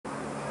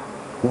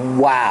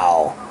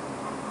Wow.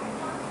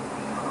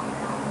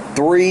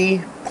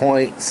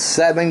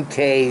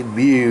 3.7K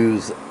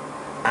views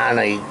on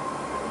a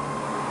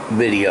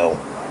video.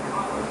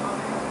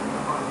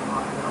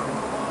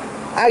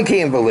 I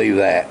can't believe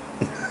that.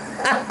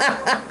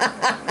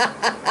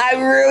 I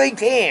really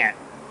can't.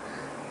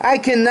 I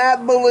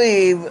cannot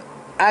believe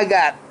I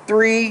got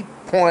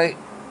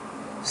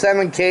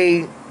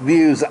 3.7K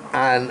views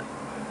on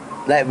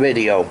that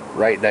video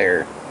right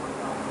there.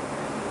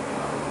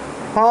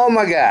 Oh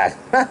my God.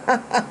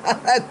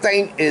 That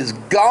thing is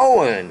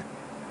going.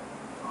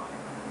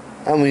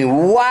 I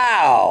mean,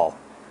 wow.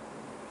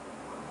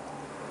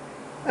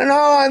 And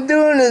all I'm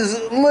doing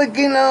is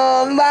licking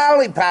a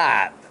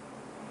lollipop.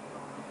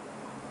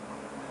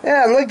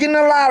 Yeah, licking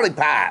a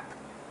lollipop.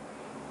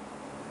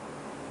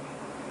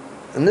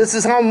 And this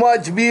is how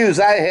much views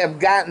I have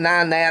gotten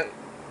on that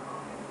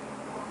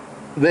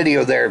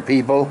video there,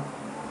 people.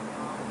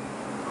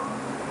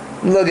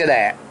 Look at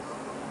that.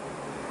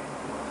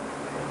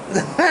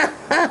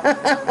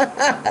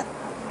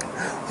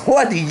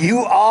 What do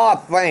you all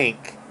think?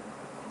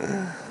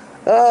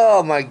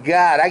 Oh my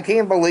God, I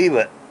can't believe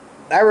it.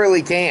 I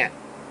really can't.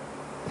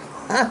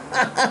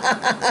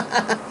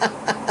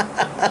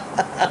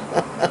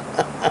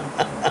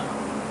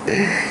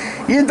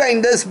 You'd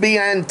think this be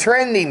on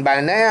trending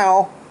by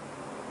now,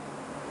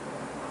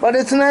 but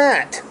it's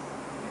not.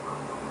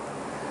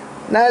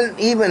 Not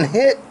even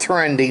hit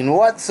trending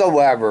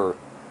whatsoever.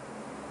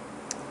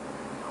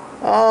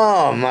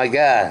 Oh my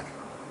God.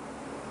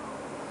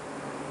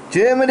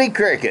 Jiminy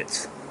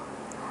Crickets.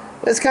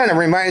 This kind of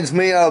reminds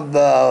me of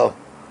the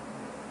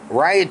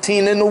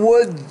rioting in the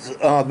woods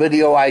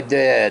video I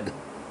did.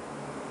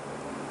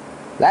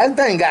 That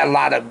thing got a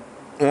lot of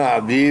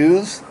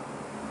views.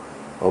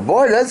 Well,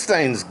 boy, this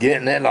thing's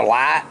getting it a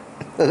lot.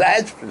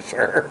 That's for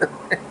sure.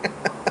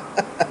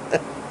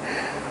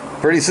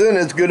 Pretty soon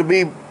it's going to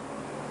be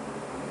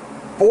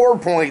 4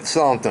 point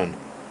something.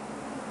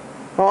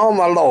 Oh,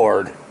 my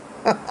Lord.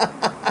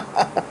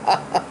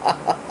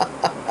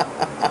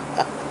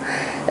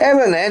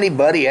 Haven't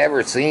anybody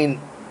ever seen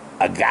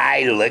a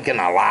guy licking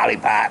a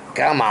lollipop?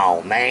 Come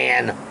on,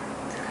 man. I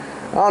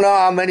don't know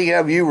how many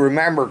of you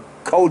remember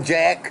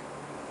Kojak,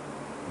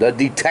 the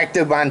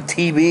detective on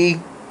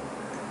TV.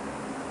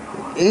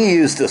 He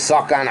used to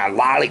suck on a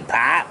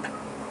lollipop.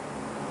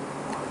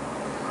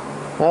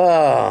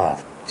 Oh,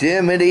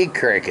 Jiminy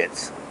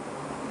Crickets.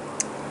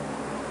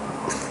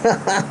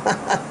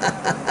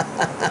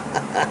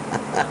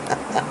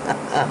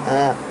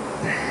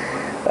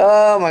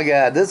 Oh my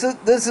God, this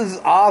is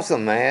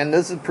awesome, man.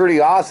 This is pretty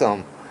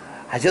awesome.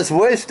 I just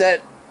wish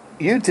that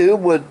YouTube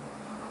would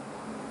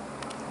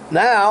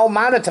now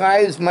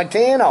monetize my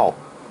channel.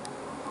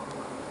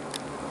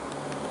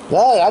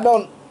 Well, I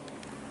don't.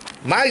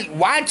 My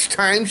watch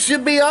time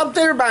should be up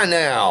there by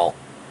now,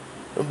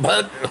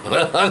 but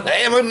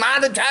they haven't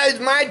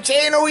monetized my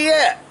channel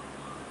yet.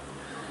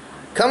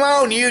 Come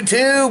on,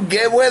 YouTube,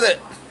 get with it.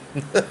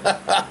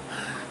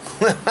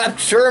 I'm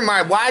sure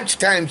my watch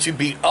time should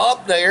be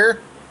up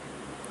there.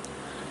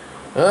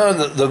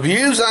 The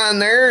views on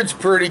there, it's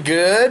pretty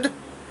good.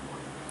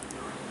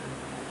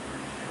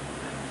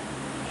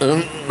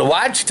 The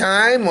watch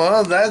time,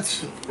 well,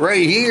 that's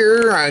right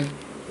here. I'm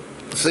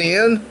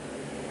seeing.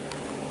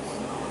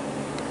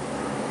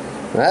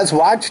 That's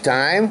watch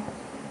time.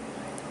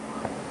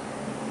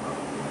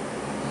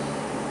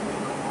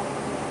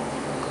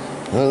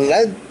 Well,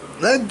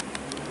 that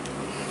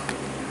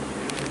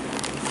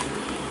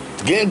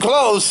getting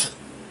close.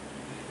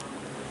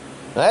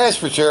 That's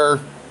for sure.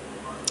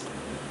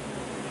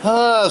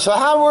 So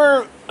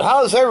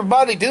how's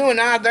everybody doing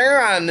out there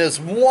on this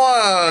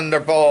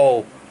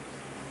wonderful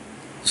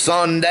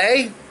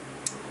Sunday?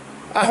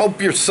 I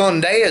hope your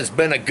Sunday has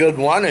been a good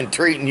one and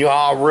treating you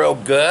all real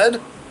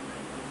good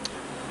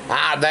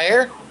out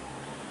there.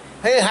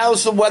 Hey,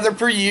 how's the weather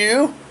for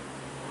you?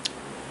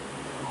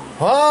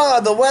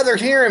 Oh, the weather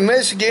here in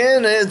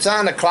Michigan, it's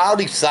on the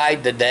cloudy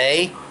side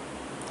today.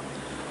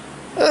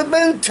 I've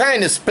been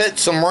trying to spit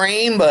some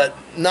rain, but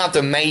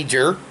nothing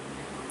major.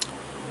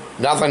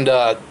 Nothing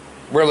to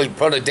really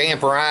put a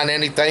damper on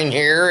anything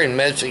here in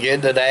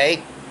Michigan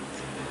today.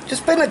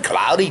 Just been a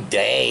cloudy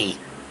day.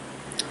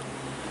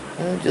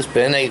 Just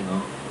been a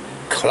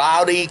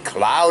cloudy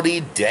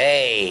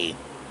day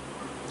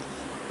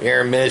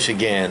here in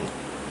Michigan.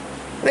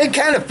 It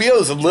kind of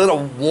feels a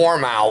little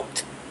warm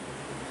out.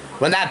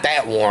 Well, not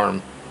that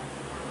warm.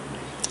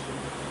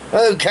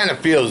 Well, it kind of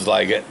feels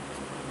like it.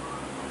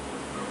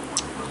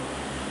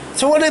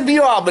 So what have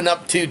you all been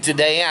up to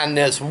today on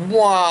this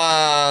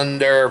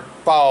wonderful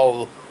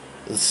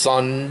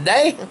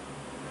Sunday?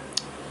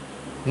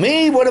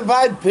 Me, what have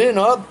I been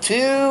up to?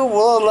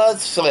 Well,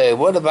 let's see.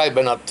 What have I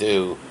been up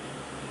to?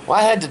 Well,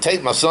 I had to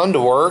take my son to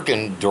work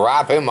and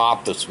drop him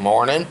off this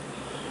morning.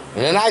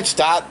 And then I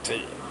stopped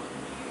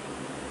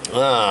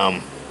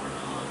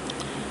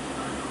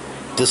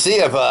to see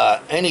if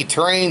any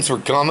trains were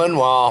coming.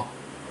 Well,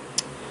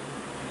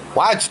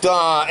 watched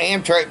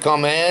Amtrak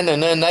come in,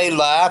 and then they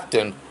left,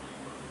 and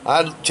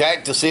I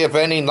checked to see if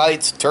any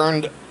lights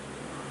turned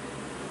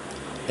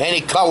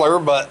any color,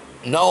 but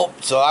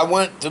nope. So I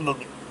went to the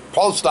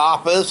post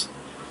office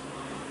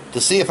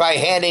to see if I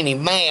had any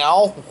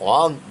mail.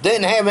 Well,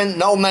 didn't have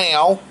no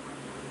mail.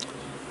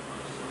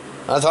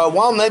 I thought,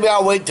 well, maybe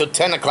I'll wait till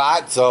 10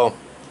 o'clock. So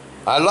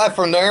I left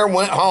from there,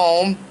 went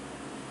home.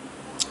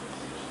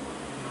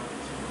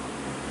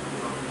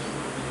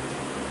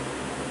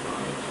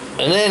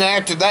 And then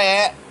after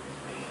that,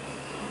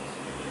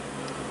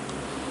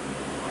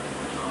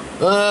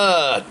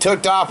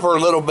 took off for a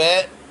little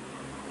bit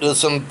to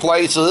some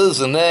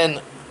places, and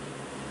then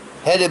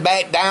headed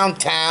back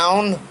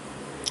downtown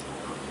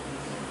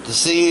to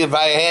see if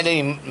I had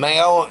any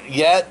mail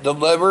yet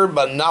delivered,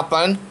 but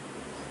nothing.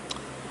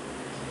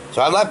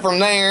 So I left from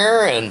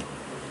there and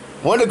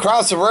went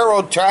across the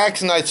railroad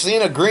tracks, and I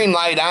seen a green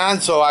light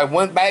on, so I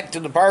went back to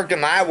the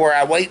parking lot where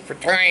I wait for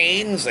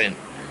trains and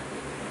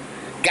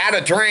got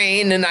a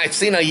train, and I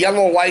seen a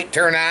yellow light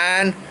turn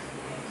on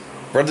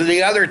for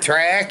the other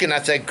track, and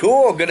I said,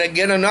 cool, gonna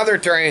get another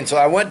train. So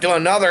I went to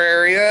another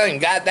area and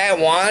got that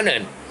one,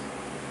 and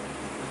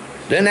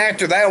then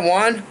after that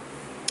one,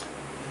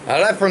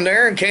 I left from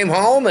there and came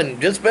home and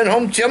just been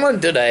home chilling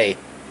today.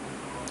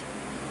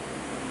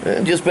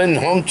 Just been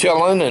home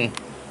chilling and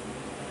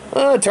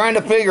trying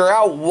to figure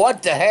out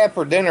what to have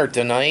for dinner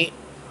tonight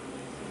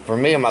for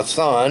me and my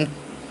son.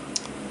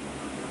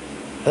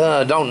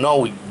 Don't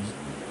know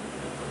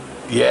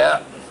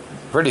yet.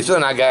 Pretty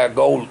soon I gotta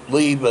go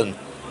leave and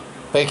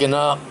pick him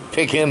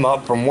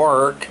up from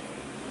work.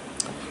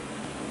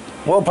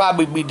 We'll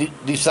probably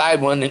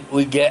decide when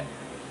we get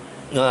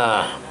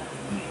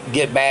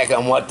back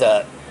on what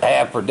to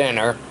have for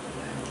dinner.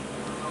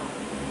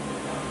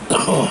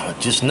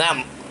 Just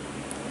not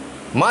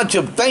much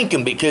of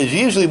thinking, because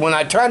usually when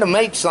I try to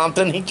make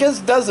something, he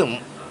just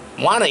doesn't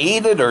want to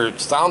eat it or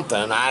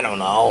something. I don't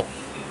know.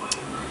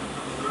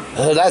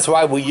 That's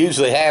why we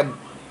usually have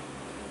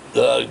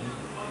to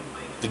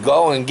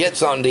go and get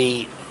something to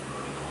eat.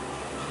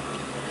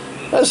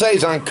 Let's say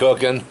I'm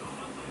cooking.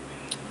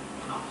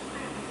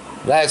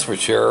 That's for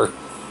sure.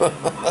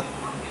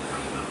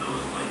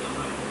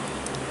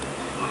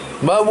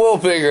 But we'll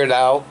figure it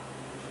out.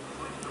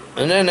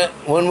 And then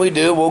when we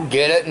do, we'll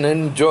get it and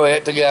enjoy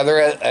it together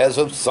as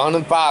a son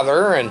and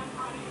father, and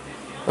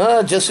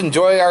just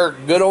enjoy our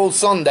good old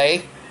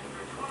Sunday.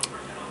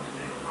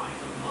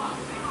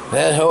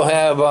 And he'll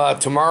have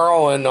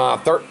tomorrow and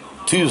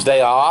Tuesday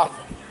off.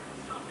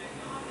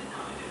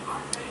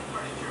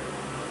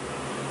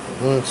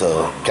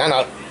 So kind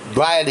of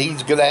glad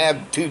he's going to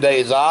have 2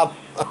 days off.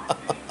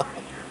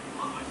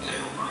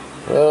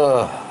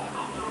 Well,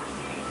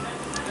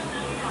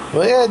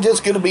 yeah,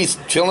 just going to be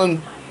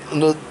chilling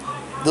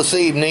this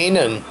evening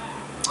and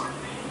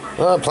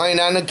playing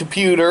on the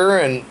computer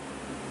and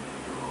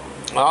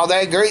all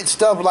that great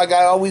stuff like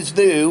I always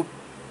do.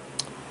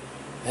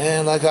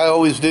 And like I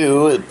always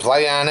do,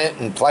 play on it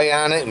and play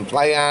on it and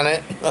play on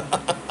it.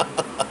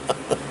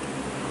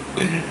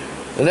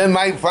 And then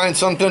might find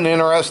something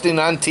interesting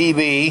on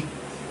TV.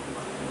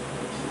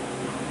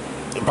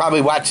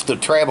 Probably watch the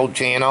Travel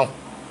Channel.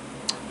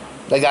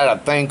 They got a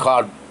thing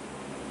called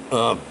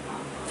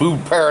Food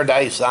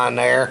Paradise on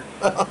there.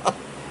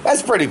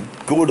 That's pretty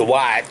cool to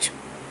watch.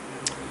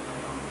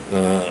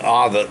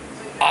 All the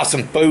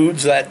awesome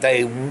foods that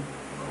they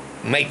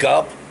make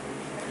up.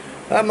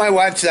 I might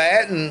watch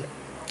that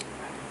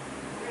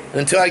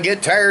until I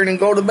get tired and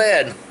go to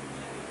bed.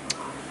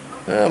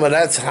 But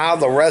that's how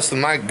the rest of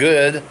my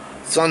good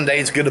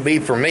Sunday's going to be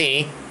for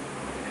me.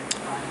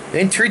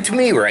 And treat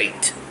me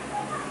right.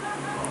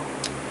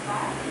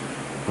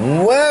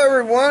 Well,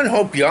 everyone,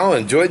 hope y'all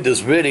enjoyed this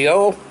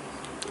video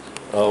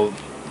of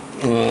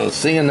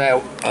seeing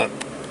that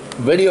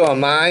video of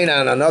mine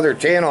on another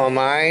channel of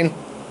mine.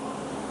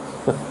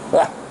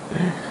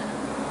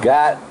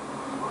 Got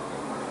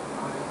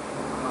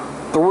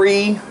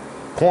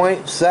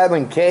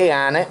 3.7K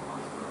on it.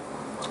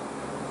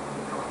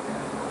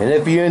 And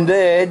if you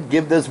did,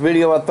 give this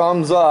video a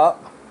thumbs up.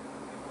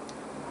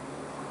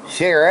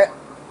 Share it.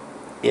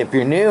 If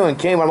you're new and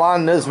came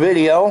along this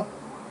video,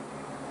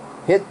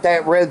 hit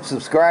that red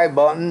subscribe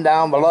button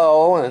down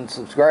below and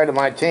subscribe to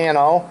my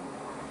channel.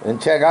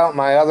 And check out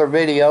my other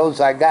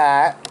videos I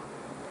got.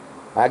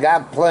 I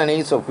got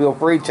plenty, so feel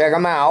free to check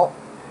them out.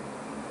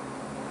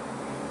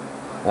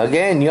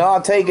 Again,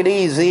 y'all take it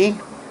easy.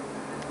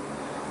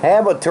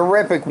 Have a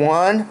terrific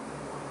one.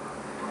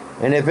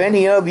 And if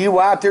any of you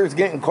out there is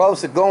getting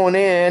close to going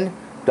in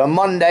to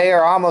Monday,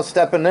 or almost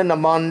stepping into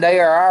Monday,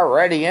 or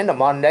already into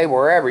Monday,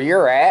 wherever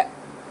you're at,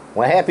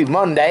 well, happy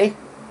Monday.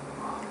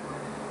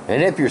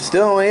 And if you're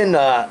still in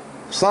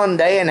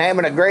Sunday and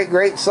having a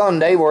great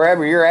Sunday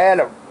wherever you're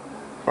at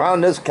around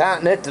this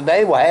continent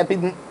today, well,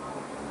 happy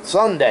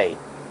Sunday.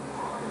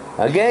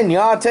 Again,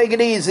 y'all take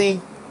it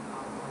easy.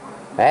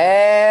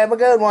 Have a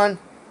good one.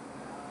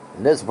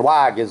 And this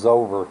vlog is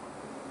over.